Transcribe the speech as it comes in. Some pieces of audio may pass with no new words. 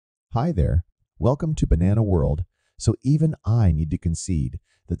Hi there. Welcome to Banana World. So even I need to concede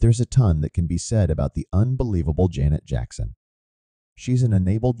that there's a ton that can be said about the unbelievable Janet Jackson. She's an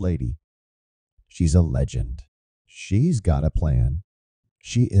enabled lady. She's a legend. She's got a plan.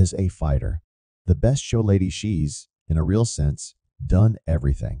 She is a fighter. The best show lady. She's, in a real sense, done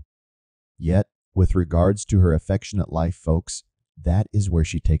everything. Yet, with regards to her affectionate life, folks, that is where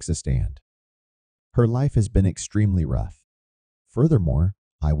she takes a stand. Her life has been extremely rough. Furthermore,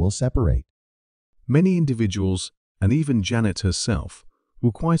 I will separate. Many individuals, and even Janet herself,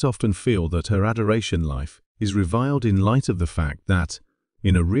 will quite often feel that her adoration life is reviled in light of the fact that,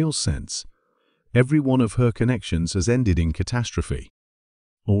 in a real sense, every one of her connections has ended in catastrophe.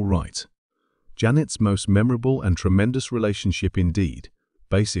 All right. Janet's most memorable and tremendous relationship indeed,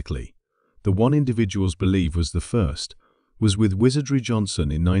 basically, the one individuals believe was the first, was with Wizardry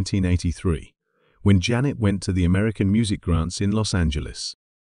Johnson in 1983, when Janet went to the American Music Grants in Los Angeles.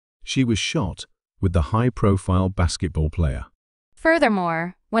 She was shot with the high-profile basketball player.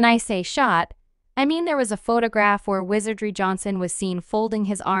 Furthermore, when I say shot, I mean there was a photograph where Wizardry Johnson was seen folding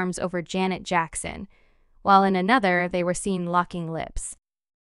his arms over Janet Jackson, while in another they were seen locking lips.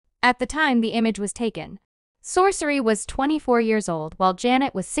 At the time the image was taken, Sorcery was 24 years old while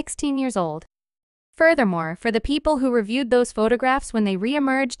Janet was 16 years old. Furthermore, for the people who reviewed those photographs when they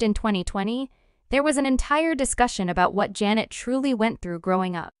re-emerged in 2020, there was an entire discussion about what Janet truly went through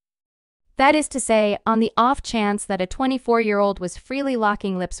growing up. That is to say, on the off chance that a 24-year-old was freely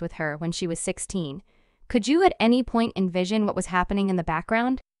locking lips with her when she was 16, could you at any point envision what was happening in the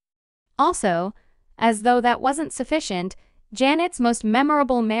background? Also, as though that wasn't sufficient, Janet's most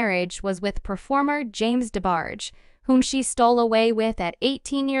memorable marriage was with performer James DeBarge, whom she stole away with at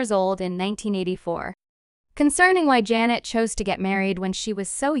 18 years old in 1984. Concerning why Janet chose to get married when she was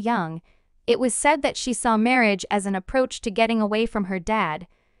so young, it was said that she saw marriage as an approach to getting away from her dad,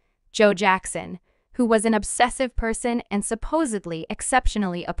 Joe Jackson, who was an obsessive person and supposedly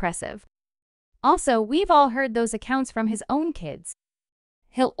exceptionally oppressive. Also, we've all heard those accounts from his own kids.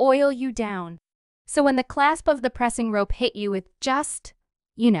 He'll oil you down. So when the clasp of the pressing rope hit you with just,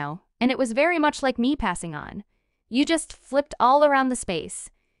 and it was very much like me passing on, you just flipped all around the space,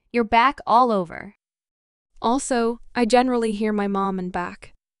 your back all over. Also, I generally hear my mom and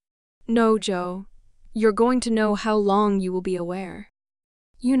back. No, Joe, you're going to know how long you will be aware.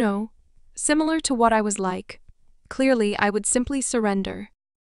 Similar to what I was like. Clearly, I would simply surrender.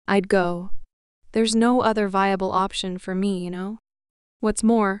 I'd go. There's no other viable option for me, What's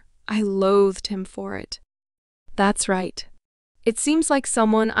more, I loathed him for it. That's right. It seems like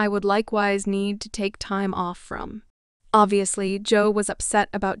someone I would likewise need to take time off from. Obviously, Joe was upset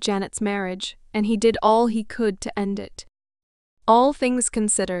about Janet's marriage, and he did all he could to end it. All things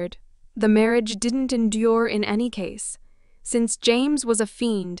considered, the marriage didn't endure in any case, since James was a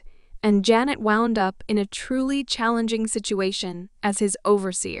fiend and Janet wound up in a truly challenging situation as his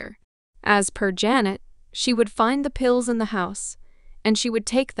overseer. As per Janet, she would find the pills in the house, and she would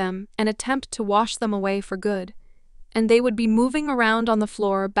take them and attempt to wash them away for good, and they would be moving around on the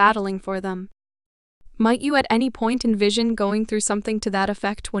floor battling for them. Might you at any point envision going through something to that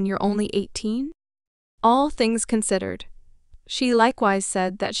effect when you're only 18? All things considered, she likewise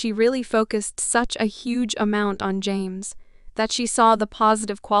said that she really focused such a huge amount on James, that she saw the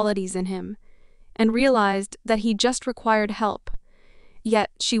positive qualities in him, and realized that he just required help, yet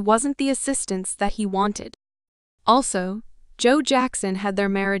she wasn't the assistance that he wanted. Also, Joe Jackson had their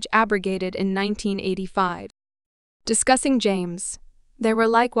marriage abrogated in 1985. Discussing James, there were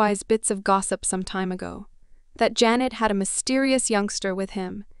likewise bits of gossip some time ago, that Janet had a mysterious youngster with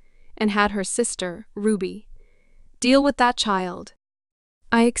him, and had her sister, Ruby, deal with that child.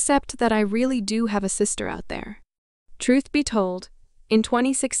 I accept that I really do have a sister out there. Truth be told, in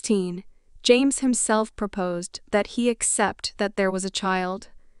 2016, James himself proposed that he accept that there was a child.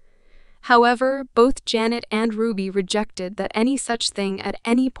 However, both Janet and Ruby rejected that any such thing at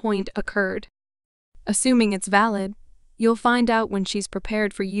any point occurred. Assuming it's valid, you'll find out when she's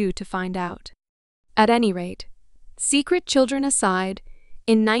prepared for you to find out. At any rate, secret children aside,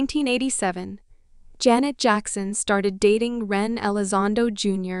 in 1987, Janet Jackson started dating Ren Elizondo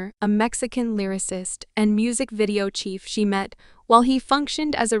Jr., a Mexican lyricist and music video chief she met while he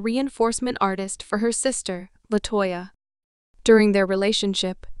functioned as a reinforcement artist for her sister, LaToya. During their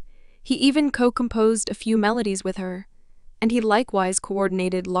relationship, he even co-composed a few melodies with her, and he likewise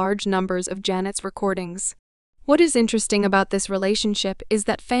coordinated large numbers of Janet's recordings. What is interesting about this relationship is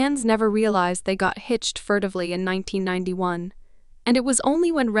that fans never realized they got hitched furtively in 1991, and it was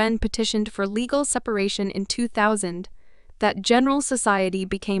only when Ren petitioned for legal separation in 2000 that general society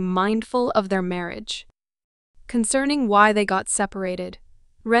became mindful of their marriage. Concerning why they got separated,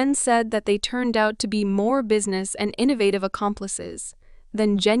 Ren said that they turned out to be more business and innovative accomplices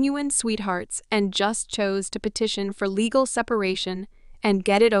than genuine sweethearts and just chose to petition for legal separation and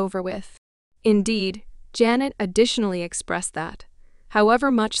get it over with. Indeed, Janet additionally expressed that, however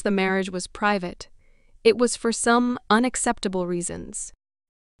much the marriage was private, it was for some unacceptable reasons.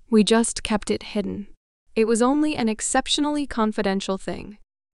 We just kept it hidden. It was only an exceptionally confidential thing.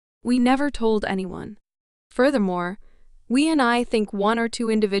 We never told anyone. Furthermore, we and I think one or two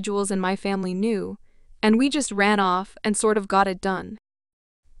individuals in my family knew, and we just ran off and sort of got it done.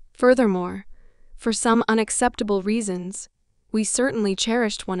 Furthermore, for some unacceptable reasons, we certainly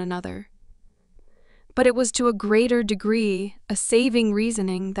cherished one another. But it was to a greater degree a saving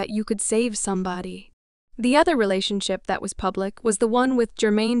reasoning that you could save somebody. The other relationship that was public was the one with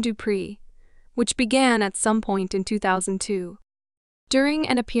Jermaine Dupri, which began at some point in 2002. During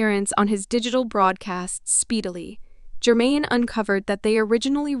an appearance on his digital broadcast Speedily, Jermaine uncovered that they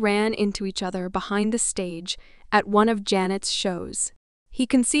originally ran into each other behind the stage at one of Janet's shows. He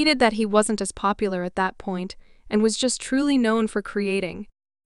conceded that he wasn't as popular at that point and was just truly known for creating.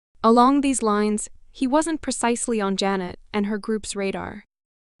 Along these lines, he wasn't precisely on Janet and her group's radar.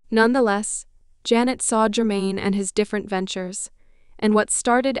 Nonetheless, Janet saw Jermaine and his different ventures, and what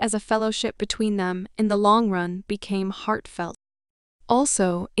started as a fellowship between them in the long run became heartfelt.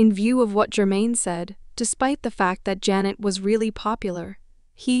 Also, in view of what Jermaine said, despite the fact that Janet was really popular,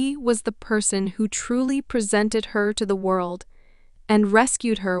 he was the person who truly presented her to the world and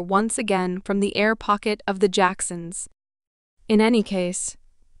rescued her once again from the air pocket of the Jacksons. In any case,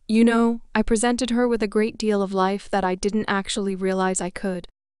 I presented her with a great deal of life that I didn't actually realize I could.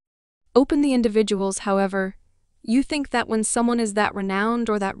 Open the individuals, however, you think that when someone is that renowned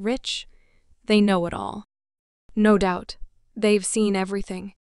or that rich, they know it all. No doubt, they've seen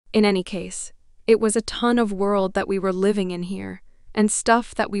everything. In any case, it was a ton of world that we were living in here, and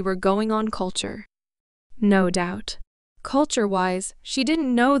stuff that we were going on culture. No doubt. Culture-wise, she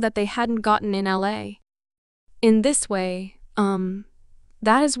didn't know that they hadn't gotten in LA. In this way,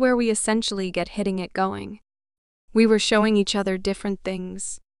 that is where we essentially get hitting it going. We were showing each other different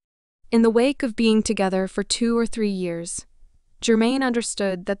things. In the wake of being together for 2 or 3 years, Jermaine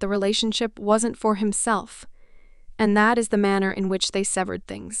understood that the relationship wasn't for himself, and that is the manner in which they severed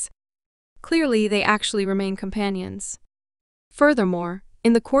things. Clearly, they actually remain companions. Furthermore,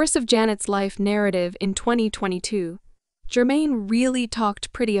 in the course of Janet's life narrative in 2022, Jermaine really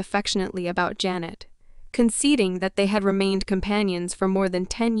talked pretty affectionately about Janet, conceding that they had remained companions for more than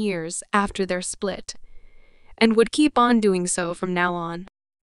 10 years after their split, and would keep on doing so from now on.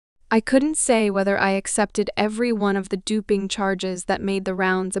 I couldn't say whether I accepted every one of the duping charges that made the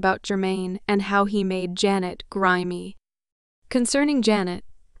rounds about Jermaine and how he made Janet grimy. Concerning Janet,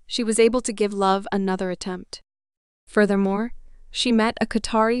 she was able to give love another attempt. Furthermore, she met a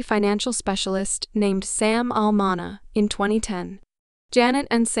Qatari financial specialist named Sam Al-Mana in 2010. Janet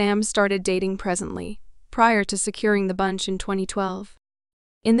and Sam started dating presently, prior to securing the bunch in 2012.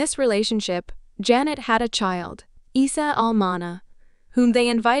 In this relationship, Janet had a child, Isa Al-Mana, whom they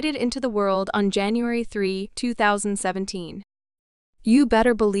invited into the world on January 3, 2017. You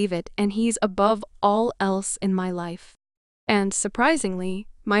better believe it, and he's above all else in my life. And surprisingly,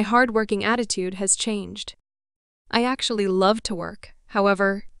 my hard-working attitude has changed. I actually love to work,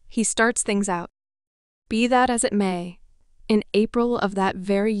 however, he starts things out. Be that as it may, in April of that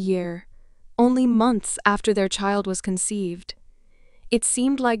very year, only months after their child was conceived, it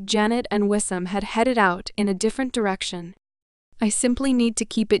seemed like Janet and Wissam had headed out in a different direction. I simply need to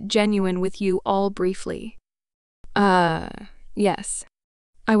keep it genuine with you all briefly. Yes.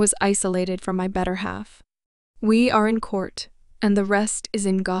 I was isolated from my better half. We are in court, and the rest is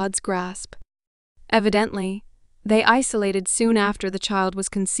in God's grasp. Evidently, they isolated soon after the child was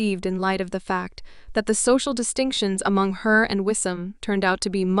conceived in light of the fact that the social distinctions among her and Wissam turned out to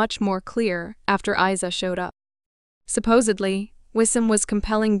be much more clear after Isa showed up. Supposedly, Wissam was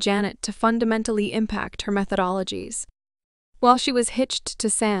compelling Janet to fundamentally impact her methodologies. While she was hitched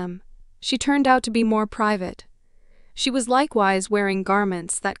to Sam, she turned out to be more private. She was likewise wearing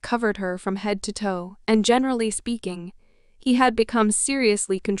garments that covered her from head to toe, and generally speaking, he had become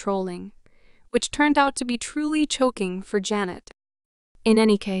seriously controlling, which turned out to be truly choking for Janet. In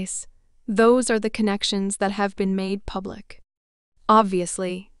any case, those are the connections that have been made public.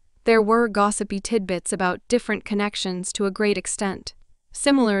 Obviously, there were gossipy tidbits about different connections to a great extent,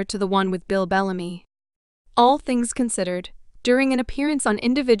 similar to the one with Bill Bellamy. All things considered, during an appearance on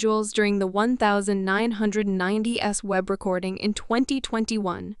Individuals during the 1990s web recording in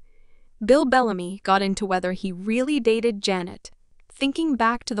 2021, Bill Bellamy got into whether he really dated Janet, thinking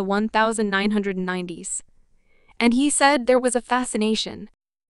back to the 1990s. And he said there was a fascination,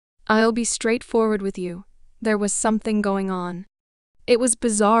 I'll be straightforward with you. There was something going on. It was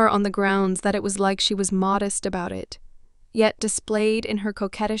bizarre on the grounds that it was like she was modest about it, yet displayed in her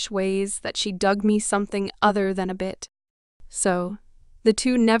coquettish ways that she dug me something other than a bit. So, the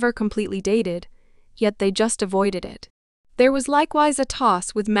two never completely dated, yet they just avoided it. There was likewise a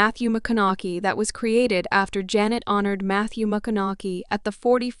toss with Matthew McConaughey that was created after Janet honored Matthew McConaughey at the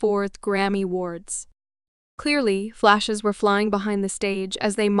 44th Grammy Awards. Clearly, flashes were flying behind the stage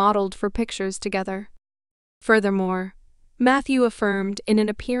as they modeled for pictures together. Furthermore, Matthew affirmed in an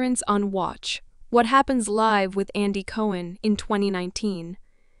appearance on Watch What Happens Live with Andy Cohen in 2019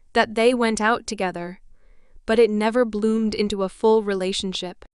 that they went out together, but it never bloomed into a full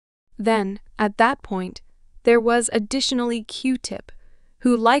relationship. Then, at that point, there was additionally Q-Tip,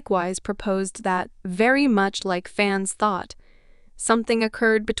 who likewise proposed that, very much like fans thought, something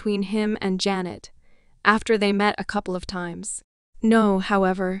occurred between him and Janet after they met a couple of times. No,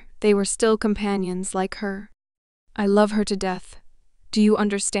 however, they were still companions like her. I love her to death. Do you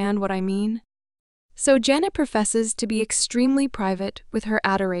understand what I mean? So Janet professes to be extremely private with her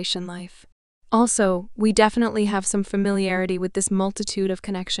adoration life. Also, we definitely have some familiarity with this multitude of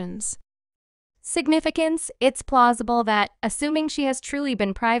connections. Significance, it's plausible that, assuming she has truly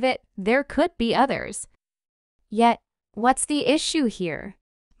been private, there could be others. Yet, what's the issue here?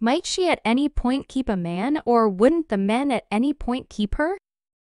 Might she at any point keep a man, or wouldn't the men at any point keep her?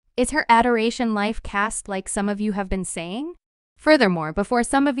 Is her adoration life cast like some of you have been saying? Furthermore, before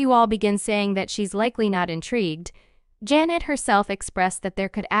some of you all begin saying that she's likely not intrigued, Janet herself expressed that there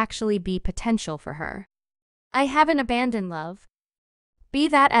could actually be potential for her. I haven't abandoned love. Be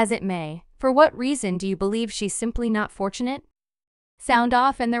that as it may, for what reason do you believe she's simply not fortunate? Sound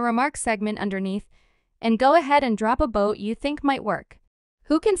off in the remarks segment underneath, and go ahead and drop a boat you think might work.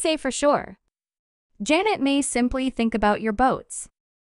 Who can say for sure? Janet may simply think about your boats.